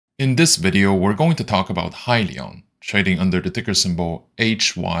In this video, we're going to talk about Hyliion, trading under the ticker symbol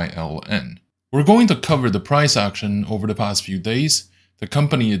HYLN. We're going to cover the price action over the past few days, the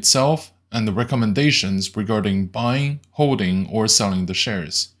company itself, and the recommendations regarding buying, holding, or selling the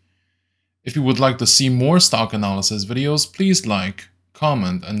shares. If you would like to see more stock analysis videos, please like,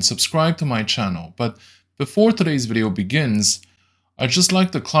 comment, and subscribe to my channel. But before today's video begins, I'd just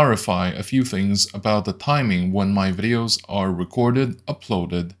like to clarify a few things about the timing when my videos are recorded,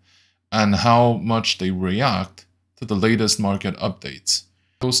 uploaded, and how much they react to the latest market updates.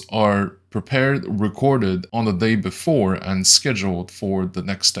 Those are prepared, recorded on the day before and scheduled for the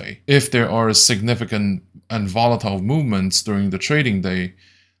next day. If there are significant and volatile movements during the trading day,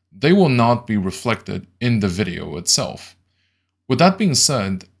 they will not be reflected in the video itself. With that being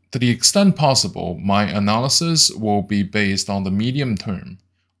said, to the extent possible, my analysis will be based on the medium term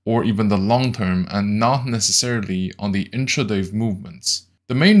or even the long term and not necessarily on the intraday movements.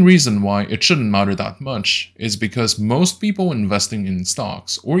 The main reason why it shouldn't matter that much is because most people investing in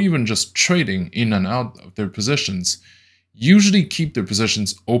stocks or even just trading in and out of their positions usually keep their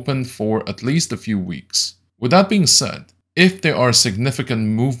positions open for at least a few weeks. With that being said, if there are significant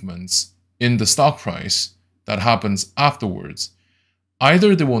movements in the stock price that happens afterwards,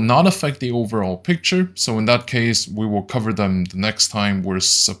 either they will not affect the overall picture, so in that case we will cover them the next time we're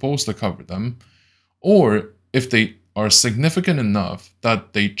supposed to cover them, or if they are significant enough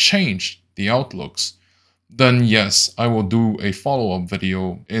that they change the outlooks, then yes, I will do a follow-up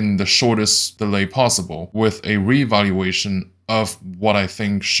video in the shortest delay possible with a reevaluation of what I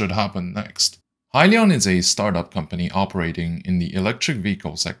think should happen next. Hyliion is a startup company operating in the electric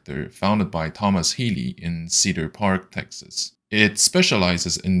vehicle sector founded by Thomas Healy in Cedar Park, Texas. It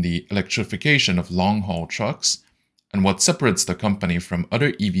specializes in the electrification of long-haul trucks, and what separates the company from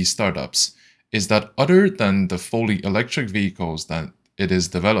other EV startups is that other than the fully electric vehicles that it is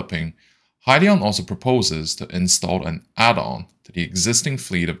developing, Hyliion also proposes to install an add-on to the existing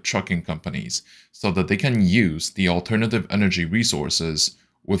fleet of trucking companies so that they can use the alternative energy resources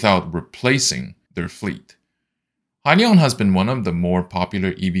without replacing their fleet. Hyliion has been one of the more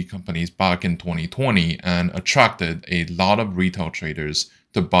popular EV companies back in 2020 and attracted a lot of retail traders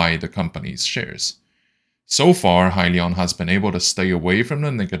to buy the company's shares. So far, Hyliion has been able to stay away from the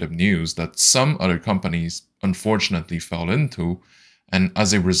negative news that some other companies unfortunately fell into, and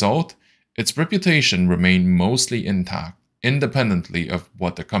as a result, its reputation remained mostly intact, independently of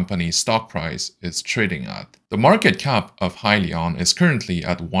what the company's stock price is trading at. The market cap of Hyliion is currently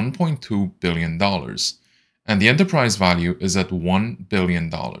at $1.2 billion, and the enterprise value is at $1 billion.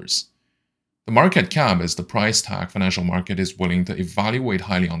 The market cap is the price tag financial market is willing to evaluate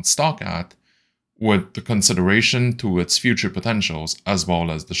Hyliion stock at, with the consideration to its future potentials as well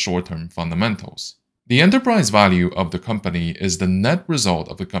as the short-term fundamentals. The enterprise value of the company is the net result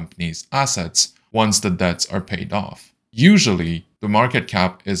of the company's assets once the debts are paid off. Usually, the market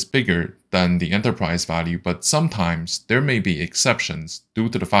cap is bigger than the enterprise value, but sometimes there may be exceptions due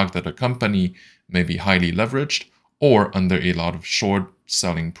to the fact that a company may be highly leveraged or under a lot of short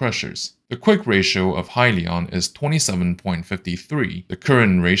selling pressures. The quick ratio of Hyliion is 27.53. The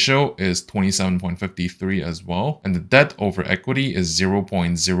current ratio is 27.53 as well, and the debt over equity is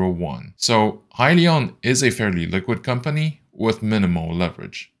 0.01. So Hyliion is a fairly liquid company with minimal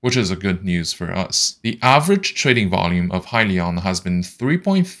leverage, which is a good news for us. The average trading volume of Hyliion has been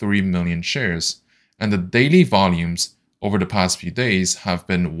 3.3 million shares, and the daily volumes over the past few days have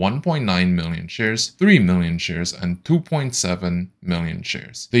been 1.9 million shares, 3 million shares, and 2.7 million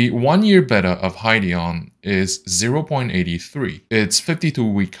shares. The 1-year beta of Hyliion is 0.83. Its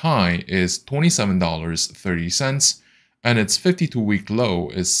 52-week high is $27.30, and its 52-week low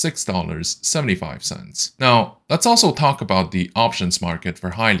is $6.75. Now, let's also talk about the options market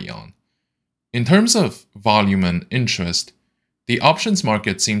for Hyliion. In terms of volume and interest, the options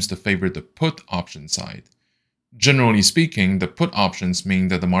market seems to favor the put option side. Generally speaking, the put options mean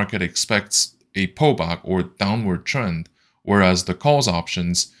that the market expects a pullback or downward trend, whereas the calls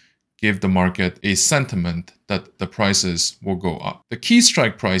options give the market a sentiment that the prices will go up. The key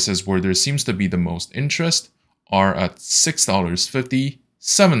strike prices where there seems to be the most interest are at $6.50,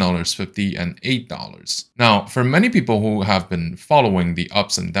 $7.50, and $8. Now, for many people who have been following the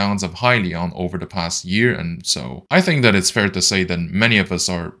ups and downs of Hyliion over the past year and so, I think that it's fair to say that many of us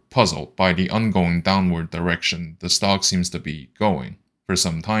are puzzled by the ongoing downward direction the stock seems to be going for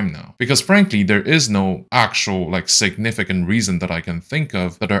some time now. Because frankly, there is no actual significant reason that I can think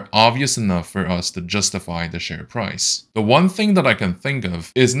of that are obvious enough for us to justify the share price. The one thing that I can think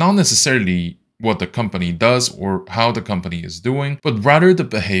of is not necessarily what the company does or how the company is doing, but rather the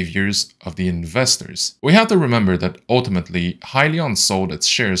behaviors of the investors. We have to remember that ultimately, Hyliion sold its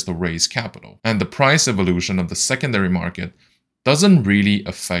shares to raise capital, and the price evolution of the secondary market doesn't really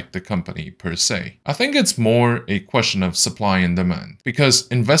affect the company per se. I think it's more a question of supply and demand, because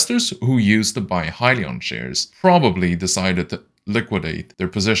investors who used to buy Hyliion shares probably decided to liquidate their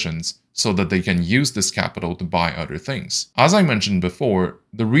positions so that they can use this capital to buy other things. As I mentioned before,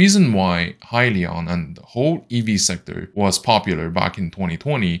 the reason why Hyliion and the whole EV sector was popular back in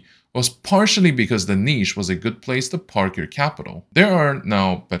 2020 was partially because the niche was a good place to park your capital. There are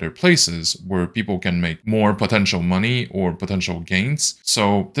now better places where people can make more potential money or potential gains,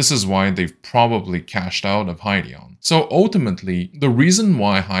 so this is why they've probably cashed out of Hyliion. So ultimately, the reason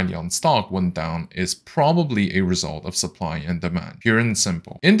why Hyliion stock went down is probably a result of supply and demand, pure and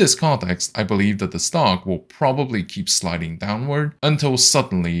simple. In this context, I believe that the stock will probably keep sliding downward until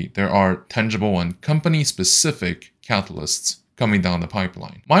suddenly there are tangible and company-specific catalysts coming down the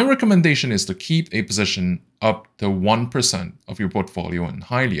pipeline. My recommendation is to keep a position up to 1% of your portfolio in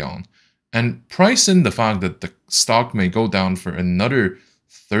Hyliion and price in the fact that the stock may go down for another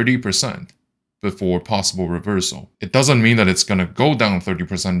 30% before possible reversal. It doesn't mean that it's going to go down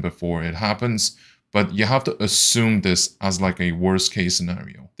 30% before it happens, but you have to assume this as like a worst case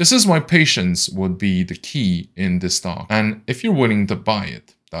scenario. This is why patience would be the key in this stock, and if you're willing to buy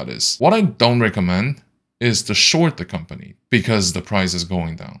it, that is. What I don't recommend is to short the company because the price is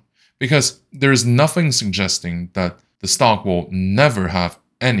going down. Because there's nothing suggesting that the stock will never have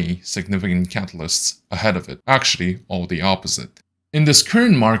any significant catalysts ahead of it. Actually, all the opposite. In this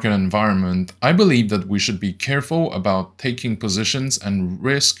current market environment, I believe that we should be careful about taking positions and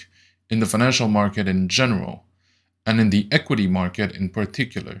risk in the financial market in general, and in the equity market in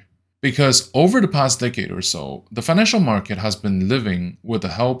particular. Because over the past decade or so, the financial market has been living with the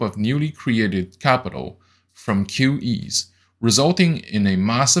help of newly created capital from QEs, resulting in a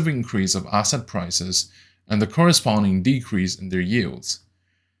massive increase of asset prices and the corresponding decrease in their yields.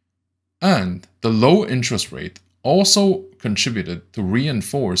 And the low interest rate also contributed to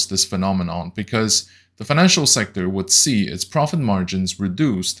reinforce this phenomenon because the financial sector would see its profit margins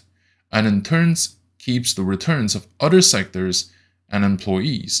reduced and in turn keeps the returns of other sectors and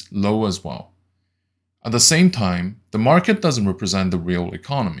employees low as well. At the same time, the market doesn't represent the real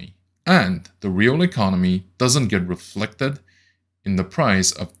economy, and the real economy doesn't get reflected in the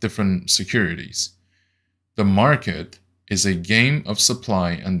price of different securities. The market is a game of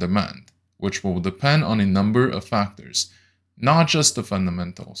supply and demand, which will depend on a number of factors, not just the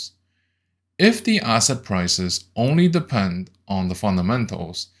fundamentals. If the asset prices only depend on the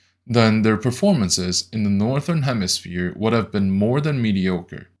fundamentals, then their performances in the Northern Hemisphere would have been more than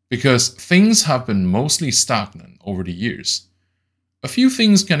mediocre, because things have been mostly stagnant over the years. A few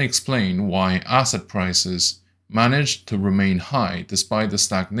things can explain why asset prices managed to remain high despite the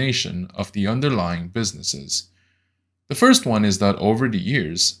stagnation of the underlying businesses. The first one is that over the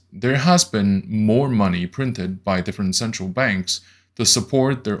years, there has been more money printed by different central banks to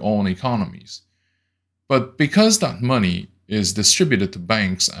support their own economies. But because that money is distributed to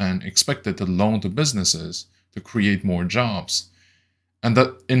banks and expected to loan to businesses to create more jobs, and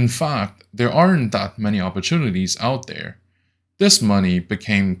that in fact there aren't that many opportunities out there, this money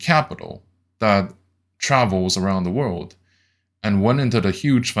became capital that travels around the world and went into the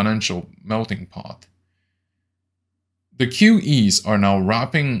huge financial melting pot. The QEs are now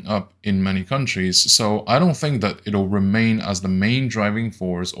wrapping up in many countries, so I don't think that it'll remain as the main driving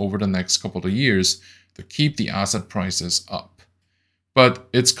force over the next couple of years to keep the asset prices up. But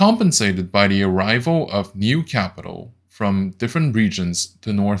it's compensated by the arrival of new capital from different regions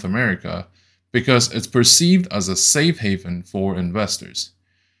to North America because it's perceived as a safe haven for investors.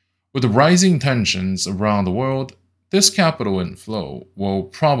 With the rising tensions around the world, this capital inflow will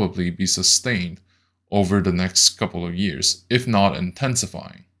probably be sustained over the next couple of years, if not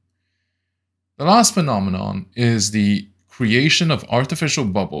intensifying. The last phenomenon is the creation of artificial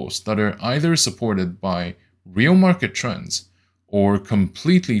bubbles that are either supported by real market trends or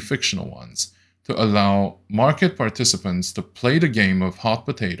completely fictional ones to allow market participants to play the game of hot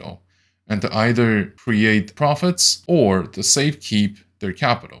potato and to either create profits or to safekeep their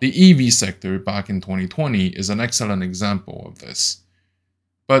capital. The EV sector back in 2020 is an excellent example of this.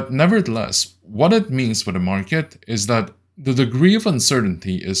 But nevertheless, what it means for the market is that the degree of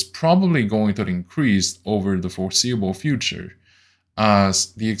uncertainty is probably going to increase over the foreseeable future,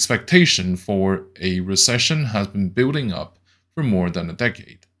 as the expectation for a recession has been building up for more than a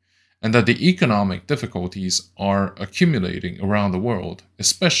decade, and that the economic difficulties are accumulating around the world,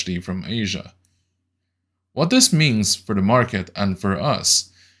 especially from Asia. What this means for the market and for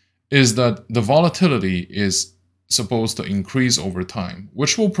us is that the volatility is supposed to increase over time,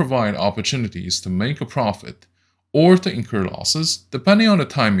 which will provide opportunities to make a profit or to incur losses, depending on the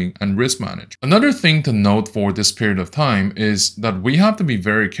timing and risk management. Another thing to note for this period of time is that we have to be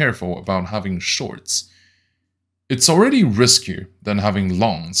very careful about having shorts. It's already riskier than having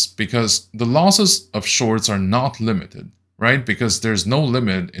longs because the losses of shorts are not limited, right? Because there's no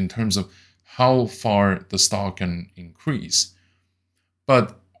limit in terms of how far the stock can increase.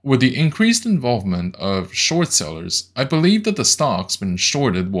 But with the increased involvement of short sellers, I believe that the stocks been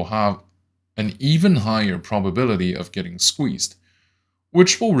shorted will have an even higher probability of getting squeezed,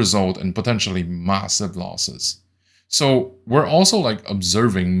 which will result in potentially massive losses. So we're also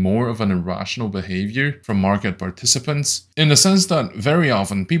observing more of an irrational behavior from market participants in the sense that very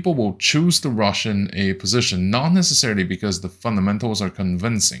often people will choose to rush in a position not necessarily because the fundamentals are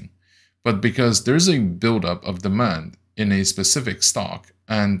convincing, but because there's a buildup of demand in a specific stock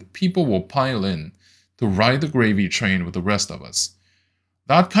and people will pile in to ride the gravy train with the rest of us.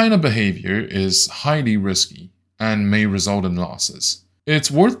 That kind of behavior is highly risky and may result in losses.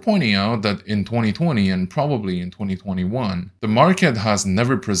 It's worth pointing out that in 2020 and probably in 2021, the market has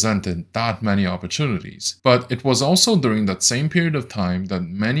never presented that many opportunities, but it was also during that same period of time that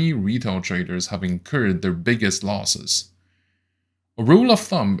many retail traders have incurred their biggest losses. A rule of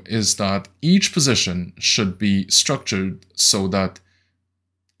thumb is that each position should be structured so that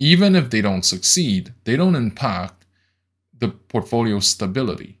even if they don't succeed, they don't impact the portfolio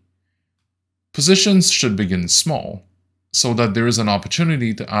stability. Positions should begin small so that there is an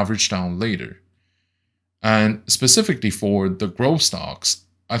opportunity to average down later. And specifically for the growth stocks,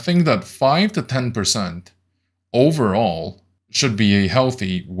 I think that 5 to 10% overall should be a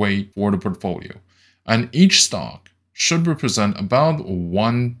healthy weight for the portfolio. And each stock should represent about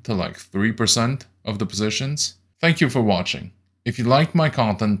 1 to 3% of the positions. Thank you for watching. If you like my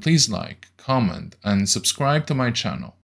content, please like, comment, and subscribe to my channel.